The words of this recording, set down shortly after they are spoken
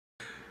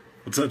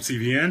What's up,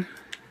 CVN?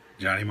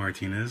 Johnny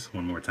Martinez,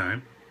 one more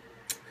time.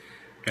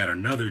 Got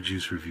another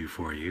juice review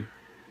for you.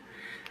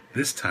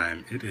 This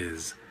time it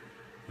is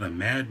the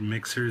Mad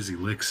Mixer's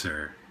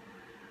Elixir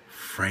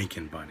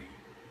Frankenbunny.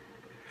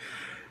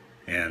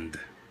 And,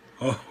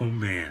 oh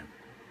man,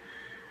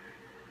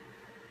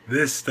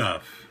 this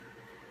stuff,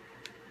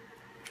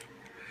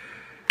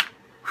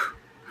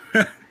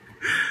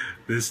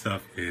 this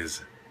stuff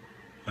is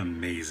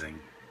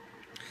amazing.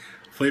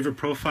 Flavor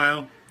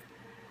profile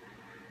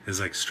is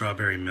like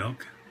strawberry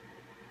milk.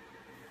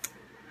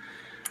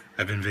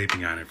 I've been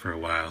vaping on it for a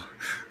while,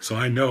 so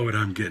I know what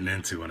I'm getting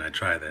into when I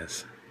try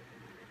this.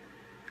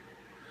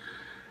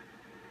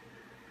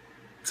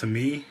 To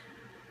me,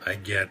 I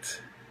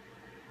get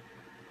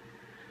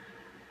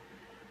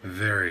a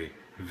very,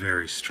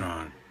 very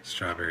strong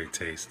strawberry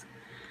taste.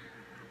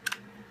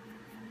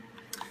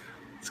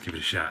 Let's give it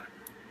a shot.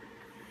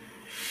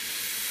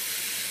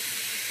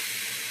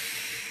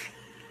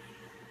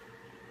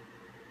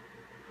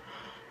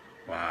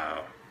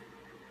 Wow.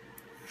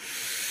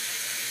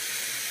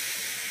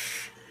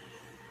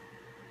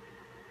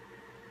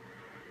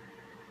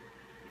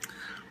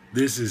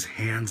 This is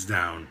hands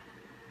down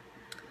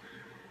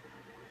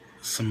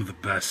some of the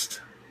best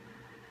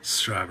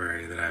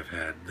strawberry that I've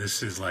had.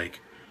 This is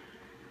like,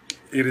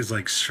 it is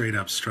like straight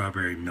up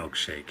strawberry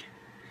milkshake.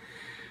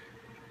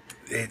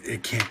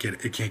 It can't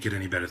get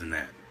any better than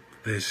that.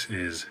 This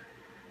is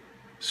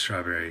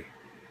strawberry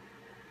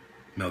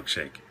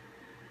milkshake,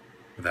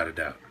 without a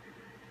doubt.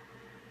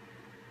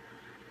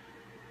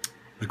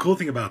 The cool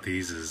thing about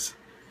these is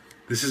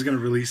this is going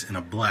to release in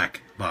a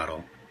black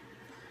bottle.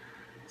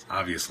 It's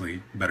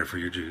obviously better for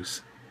your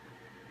juice.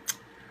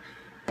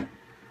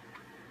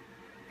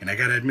 And I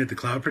gotta admit, the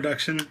cloud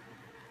production,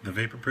 the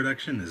vapor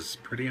production is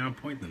pretty on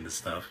point in this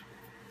stuff.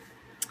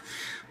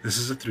 This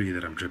is a 3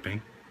 that I'm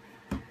dripping.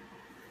 I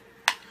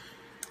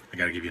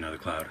gotta give you another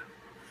cloud.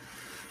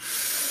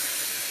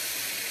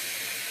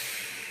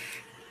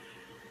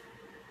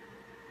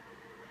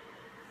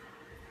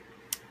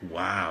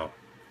 Wow.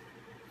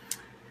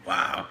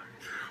 Wow.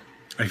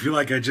 I feel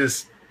like I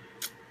just,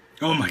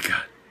 oh my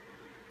God.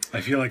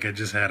 I feel like I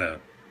just had a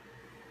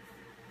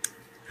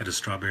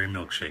strawberry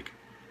milkshake.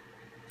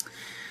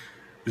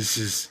 This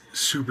is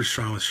super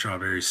strong with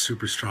strawberries,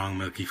 super strong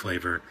milky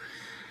flavor,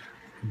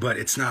 but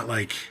it's not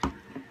like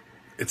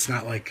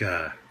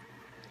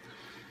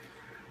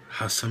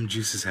how some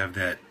juices have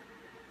that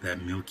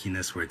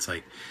milkiness where it's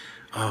like,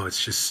 oh,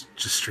 it's just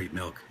straight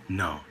milk.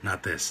 No,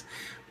 not this.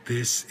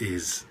 This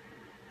is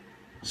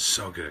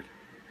so good.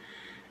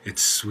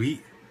 It's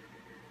sweet,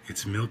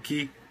 it's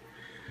milky,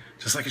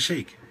 just like a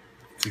shake.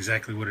 It's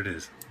exactly what it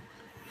is.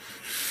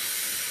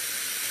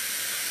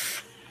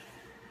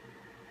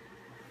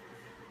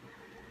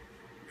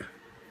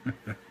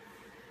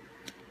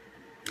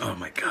 Oh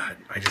my God,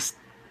 I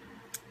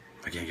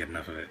can't get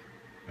enough of it.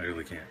 I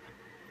really can't.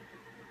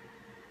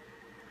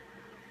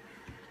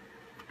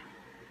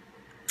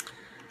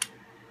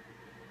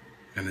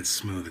 And it's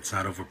smooth, it's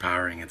not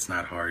overpowering, it's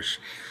not harsh,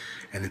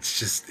 and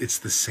it's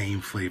the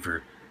same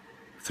flavor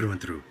through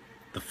and through.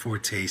 The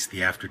foretaste,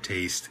 the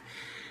aftertaste,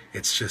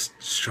 it's just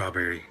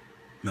strawberry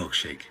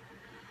milkshake.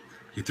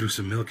 You threw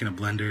some milk in a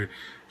blender,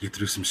 you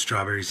threw some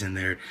strawberries in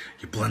there,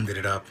 you blended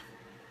it up.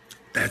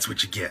 That's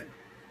what you get.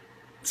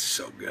 It's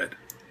so good.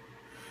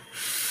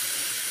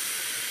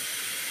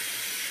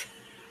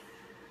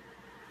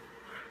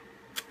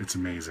 It's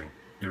amazing.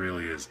 It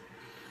really is.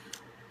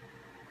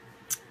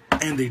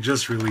 And they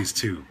just released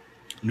 2.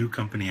 New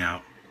company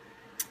out.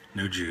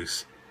 New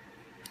juice.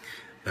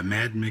 The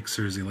Mad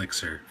Mixer's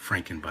Elixir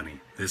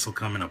Frankenbunny. This will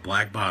come in a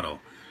black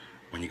bottle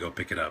when you go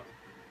pick it up.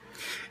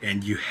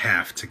 And you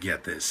have to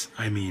get this.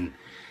 I mean,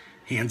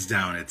 hands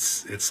down,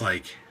 it's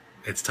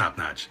top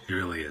notch. It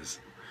really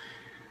is.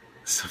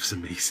 This stuff's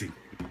amazing.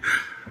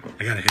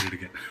 I gotta hit it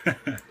again.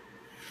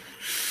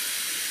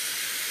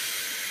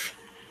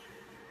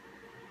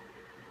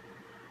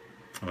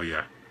 Oh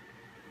yeah.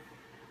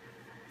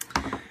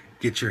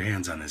 Get your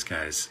hands on this,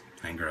 guys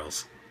and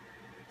girls.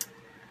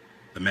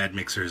 The Mad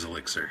Mixer's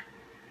Elixir.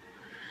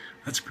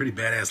 That's a pretty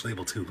badass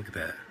label too. Look at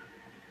that.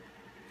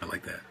 I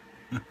like that.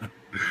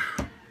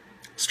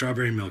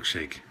 Strawberry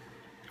milkshake.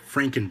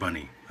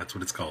 Frankenbunny. That's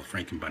what it's called,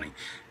 Frankenbunny.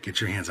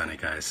 Get your hands on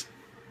it, guys.